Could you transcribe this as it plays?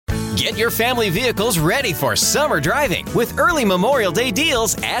Get your family vehicles ready for summer driving with early Memorial Day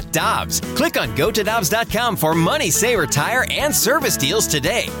deals at Dobbs. Click on GoToDobbs.com for money saver tire and service deals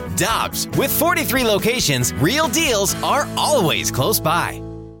today. Dobbs, with 43 locations, real deals are always close by.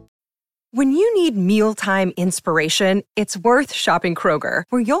 When you need mealtime inspiration, it's worth shopping Kroger,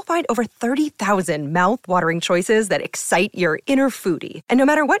 where you'll find over 30,000 mouth-watering choices that excite your inner foodie. And no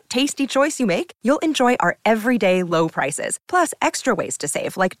matter what tasty choice you make, you'll enjoy our everyday low prices, plus extra ways to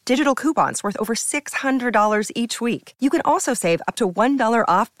save, like digital coupons worth over $600 each week. You can also save up to $1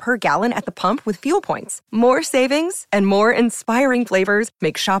 off per gallon at the pump with fuel points. More savings and more inspiring flavors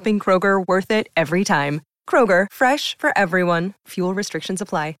make shopping Kroger worth it every time. Kroger, fresh for everyone. Fuel restrictions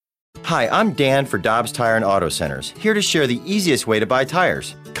apply. Hi, I'm Dan for Dobbs Tire and Auto Centers, here to share the easiest way to buy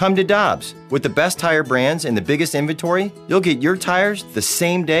tires. Come to Dobbs. With the best tire brands and the biggest inventory, you'll get your tires the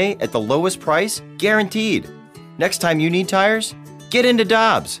same day at the lowest price, guaranteed. Next time you need tires, get into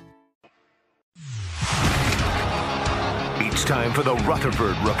Dobbs. It's time for the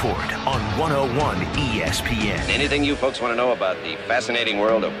Rutherford Report on 101 ESPN. Anything you folks want to know about the fascinating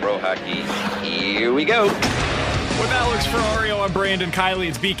world of pro hockey, here we go. With Alex Ferrario and Brandon Kiley,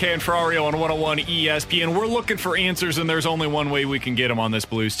 it's BK and Ferrario on 101 ESPN. We're looking for answers, and there's only one way we can get them on this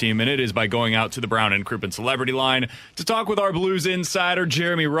Blues team, and it is by going out to the Brown and Crouppen Celebrity Line to talk with our Blues insider,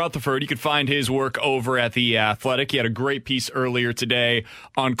 Jeremy Rutherford. You can find his work over at The Athletic. He had a great piece earlier today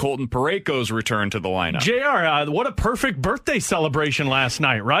on Colton Parayko's return to the lineup. JR, what a perfect birthday celebration last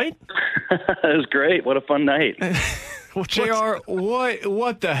night, right? It was great. What a fun night. JR,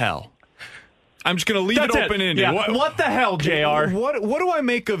 what the hell? I'm just going to leave it open-ended. Yeah. What the hell, JR? What do I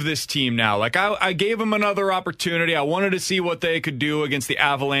make of this team now? Like, I gave them another opportunity. I wanted to see what they could do against the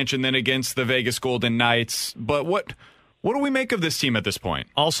Avalanche and then against the Vegas Golden Knights. But what do we make of this team at this point?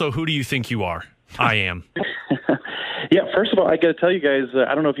 Also, who do you think you are? I am. Yeah, first of all, I got to tell you guys,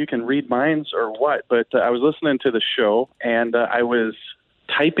 I don't know if you can read minds or what, but I was listening to the show, and I was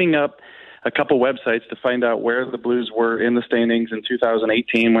typing up a couple websites to find out where the Blues were in the standings in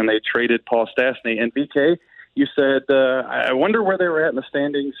 2018 when they traded Paul Stastny. And BK, you said, I wonder where they were at in the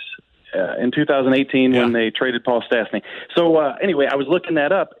standings in 2018 when they traded Paul Stastny. So anyway, I was looking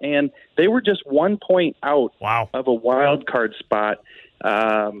that up, and they were just 1 point out of a wild card spot.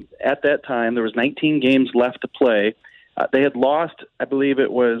 At that time, there was 19 games left to play. They had lost, I believe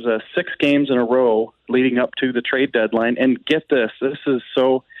it was 6 games in a row leading up to the trade deadline. And get this is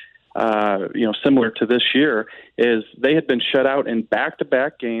so similar to this year, is they had been shut out in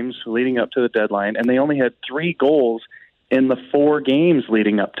back-to-back games leading up to the deadline, and they only had 3 goals in the 4 games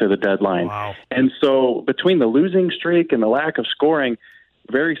leading up to the deadline. Wow. And so between the losing streak and the lack of scoring,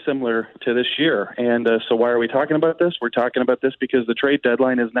 very similar to this year. And so why are we talking about this? We're talking about this because the trade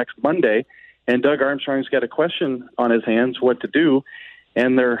deadline is next Monday, and Doug Armstrong's got a question on his hands what to do.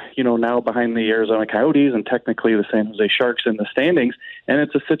 And they're, now behind the Arizona Coyotes and technically the San Jose Sharks in the standings. And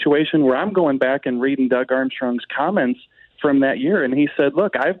it's a situation where I'm going back and reading Doug Armstrong's comments from that year. And he said,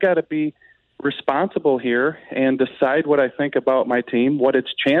 look, I've got to be responsible here and decide what I think about my team, what its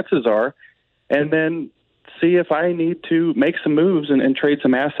chances are, and then see if I need to make some moves and trade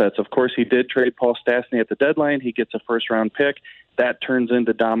some assets. Of course, he did trade Paul Stastny at the deadline. He gets a first-round pick. That turns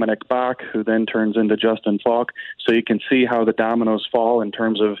into Dominic Bach, who then turns into Justin Falk. So you can see how the dominoes fall in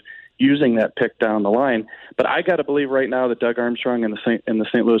terms of using that pick down the line. But I got to believe right now that Doug Armstrong and the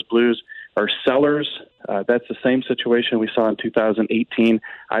St. Louis Blues are sellers. That's the same situation we saw in 2018.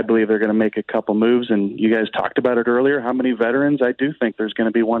 I believe they're going to make a couple moves, and you guys talked about it earlier. How many veterans? I do think there's going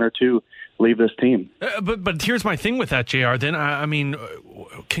to be 1 or 2 leave this team. But here's my thing with that, JR. Then, I mean,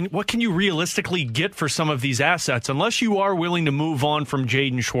 what can you realistically get for some of these assets unless you are willing to move on from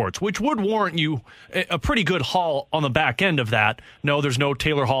Jaden Schwartz, which would warrant you a pretty good haul on the back end of that. No, there's no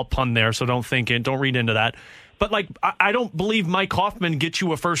Taylor Hall pun there, so don't read into that. But, I don't believe Mike Hoffman gets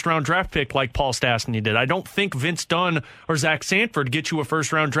you a first-round draft pick like Paul Stastny did. I don't think Vince Dunn or Zach Sanford get you a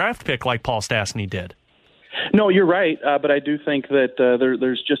first-round draft pick like Paul Stastny did. No, you're right, but I do think that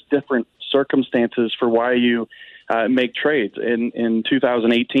there's just different circumstances for why you make trades. In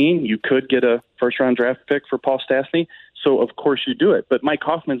 2018, you could get a first-round draft pick for Paul Stastny, so of course you do it. But Mike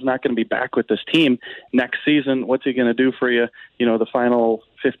Hoffman's not going to be back with this team next season. What's he going to do for you, the final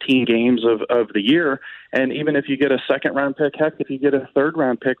 15 games of the year? And even if you get a second-round pick, heck, if you get a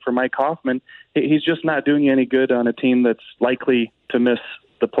third-round pick for Mike Hoffman, he's just not doing you any good on a team that's likely to miss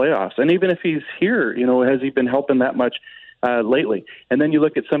the playoffs. And even if he's here, has he been helping that much lately? And then you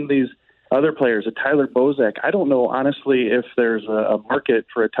look at some of these other players, a Tyler Bozak. I don't know, honestly, if there's a market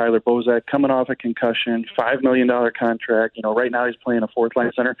for a Tyler Bozak coming off a concussion, $5 million contract. Right now he's playing a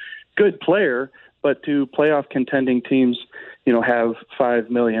fourth-line center. Good player, but to playoff contending teams, have $5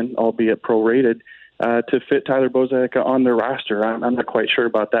 million, albeit prorated, to fit Tyler Bozak on their roster. I'm not quite sure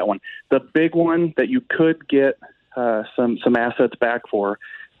about that one. The big one that you could get some assets back for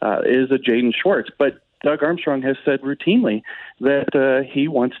is a Jaden Schwartz. But Doug Armstrong has said routinely that he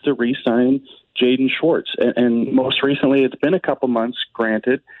wants to re-sign Jaden Schwartz. And most recently, it's been a couple months,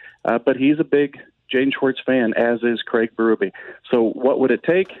 granted, but he's a big Jaden Schwartz fan, as is Craig Berube. So what would it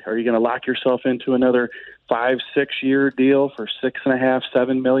take? Are you going to lock yourself into another 5-6 year deal for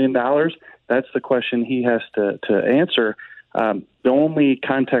 $6.5-7 million? That's the question he has to answer. The only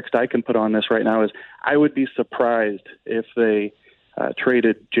context I can put on this right now is I would be surprised if they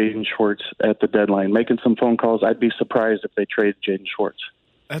traded Jaden Schwartz at the deadline. Making some phone calls, I'd be surprised if they traded Jaden Schwartz.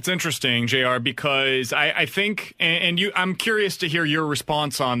 That's interesting, JR, because I think, I'm curious to hear your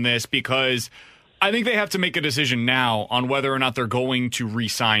response on this, because I think they have to make a decision now on whether or not they're going to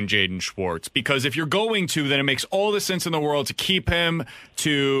re-sign Jaden Schwartz. Because if you're going to, then it makes all the sense in the world to keep him,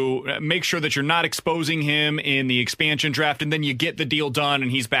 to make sure that you're not exposing him in the expansion draft, and then you get the deal done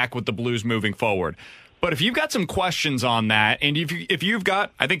and he's back with the Blues moving forward. But if you've got some questions on that, and if you've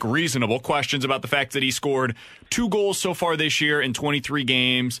got, I think, reasonable questions about the fact that he scored 2 goals so far this year in 23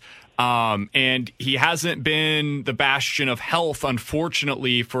 games, and he hasn't been the bastion of health,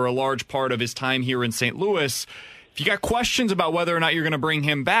 unfortunately, for a large part of his time here in St. Louis, if you got questions about whether or not you're going to bring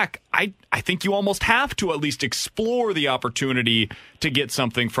him back, I think you almost have to at least explore the opportunity to get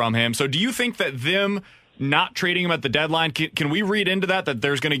something from him. So do you think that them not trading him at the deadline, can we read into that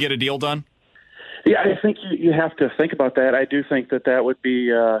there's going to get a deal done? Yeah, I think you have to think about that. I do think that would be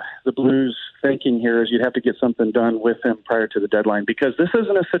the Blues' thinking here, is you'd have to get something done with him prior to the deadline, because this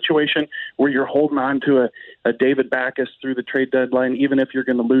isn't a situation where you're holding on to a David Backes through the trade deadline, even if you're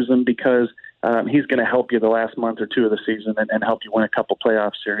going to lose him, because he's going to help you the last month or two of the season and help you win a couple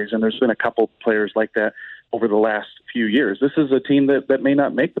playoff series. And there's been a couple players like that over the last few years. This is a team that may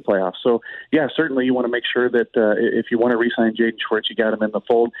not make the playoffs. So, yeah, certainly you want to make sure that if you want to re-sign Jaden Schwartz, you got him in the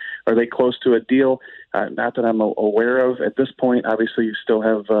fold. Are they close to a deal? Not that I'm aware of at this point. Obviously, you still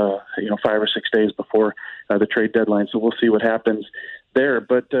have 5 or 6 days before the trade deadline, so we'll see what happens there.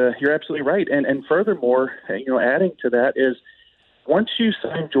 But you're absolutely right. And furthermore, adding to that is, once you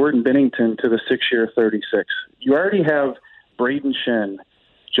sign Jordan Binnington to the 6-year $36, you already have Braden Shen,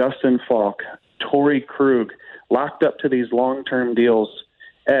 Justin Falk, Torrey Krug locked up to these long-term deals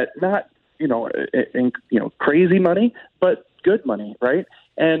at not, crazy money, but good money, right?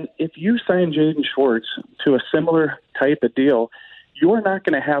 And if you sign Jaden Schwartz to a similar type of deal, you're not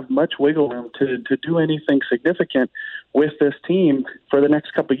going to have much wiggle room to do anything significant with this team for the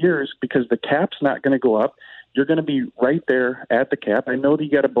next couple of years, because the cap's not going to go up. You're going to be right there at the cap. I know that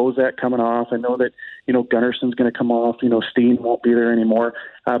you got a Bozak coming off. I know that, Gunnarsson's going to come off. Steen won't be there anymore.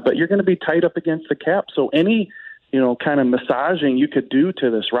 But you're going to be tight up against the cap. So any, kind of massaging you could do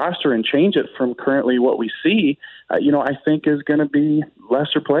to this roster and change it from currently what we see, I think is going to be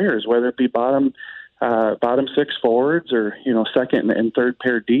lesser players, whether it be bottom 6 forwards or, second and third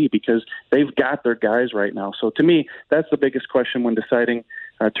pair D, because they've got their guys right now. So to me, that's the biggest question when deciding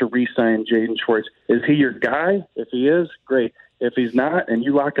to re-sign Jaden Schwartz. Is he your guy? If he is, great. If he's not, and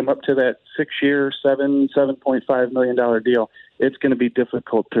you lock him up to that 6-year, $7.5 million deal, it's going to be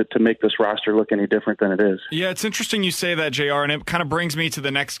difficult to make this roster look any different than it is. Yeah, it's interesting you say that, JR, and it kind of brings me to the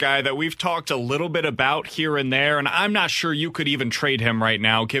next guy that we've talked a little bit about here and there, and I'm not sure you could even trade him right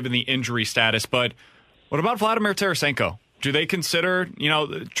now, given the injury status, but what about Vladimir Tarasenko? Do they consider,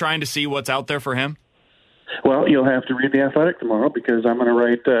 trying to see what's out there for him? Well, you'll have to read The Athletic tomorrow, because I'm going to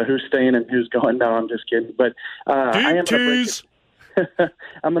write who's staying and who's going. No, I'm just kidding. But I'm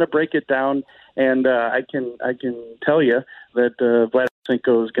going to break it down, and I can tell you that Vladimir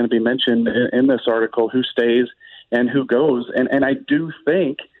Tarasenko is going to be mentioned in this article, who stays and who goes. And I do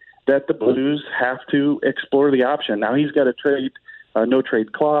think that the Blues have to explore the option. Now, he's got a no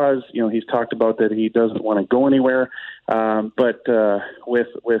trade clause. He's talked about that he doesn't want to go anywhere. But with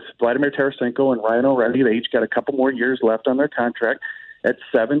Vladimir Tarasenko and Ryan O'Reilly, they each got a couple more years left on their contract at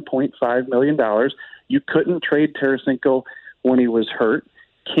 $7.5 million. You couldn't trade Tarasenko when he was hurt.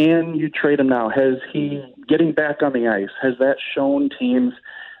 Can you trade him now? Has he getting back on the ice? Has that shown teams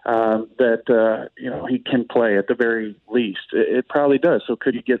that he can play at the very least? It probably does. So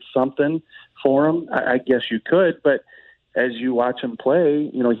could you get something for him? I guess you could, but as you watch him play,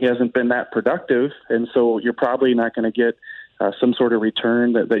 he hasn't been that productive, and so you're probably not going to get some sort of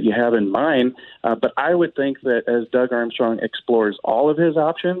return that you have in mind. But I would think that as Doug Armstrong explores all of his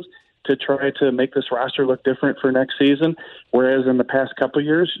options to try to make this roster look different for next season, whereas in the past couple of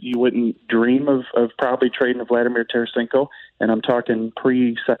years, you wouldn't dream of probably trading Vladimir Tarasenko, and I'm talking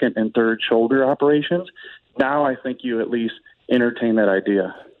pre-, second, and third shoulder operations. Now I think you at least entertain that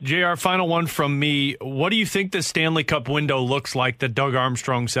idea. JR, final one from me. What do you think the Stanley Cup window looks like that Doug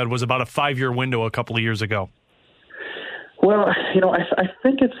Armstrong said was about a 5-year window a couple of years ago? Well, I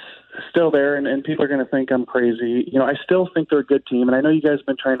think it's still there, and people are going to think I'm crazy. I still think they're a good team, and I know you guys have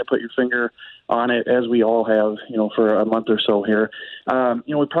been trying to put your finger on it, as we all have, for a month or so here.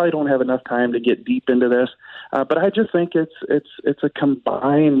 We probably don't have enough time to get deep into this, but I just think it's a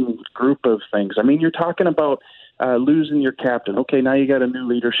combined group of things. I mean, you're talking about losing your captain. Okay, now you got a new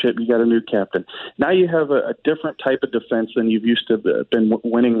leadership, you got a new captain. Now you have a different type of defense than you've used to been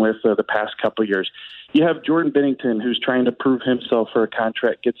winning with the past couple of years. You have Jordan Binnington, who's trying to prove himself for a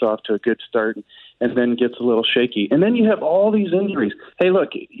contract, gets off to a good start, and then gets a little shaky. And then you have all these injuries. Hey, look,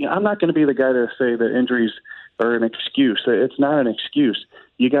 I'm not going to be the guy to say that injuries are an excuse. It's not an excuse.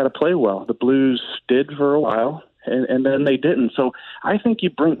 You got to play well. The Blues did for a while, and then they didn't. So I think you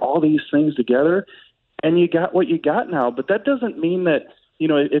bring all these things together, and you got what you got now. But that doesn't mean that,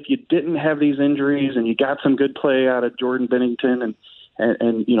 if you didn't have these injuries and you got some good play out of Jordan Binnington and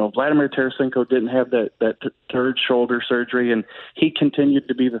Vladimir Tarasenko didn't have that third shoulder surgery, and he continued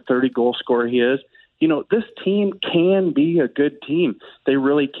to be the 30-goal scorer he is. This team can be a good team. They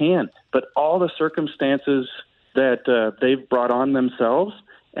really can. But all the circumstances that they've brought on themselves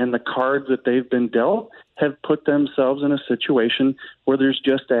and the cards that they've been dealt have put themselves in a situation where there's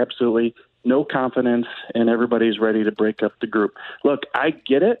just absolutely no confidence, and everybody's ready to break up the group. Look, I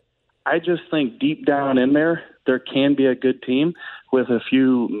get it. I just think deep down in there can be a good team with a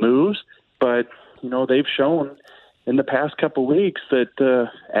few moves, but they've shown in the past couple weeks that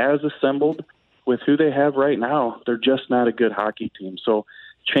as assembled with who they have right now, they're just not a good hockey team. So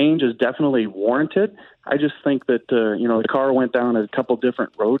change is definitely warranted. I just think that the car went down a couple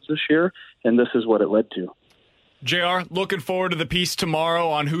different roads this year, and this is what it led to. JR, looking forward to the piece tomorrow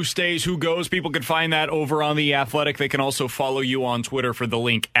on who stays, who goes. People can find that over on The Athletic. They can also follow you on Twitter for the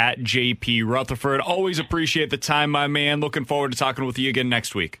link at JP Rutherford. Always appreciate the time, my man. Looking forward to talking with you again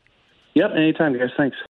next week. Yep, anytime, guys. Thanks.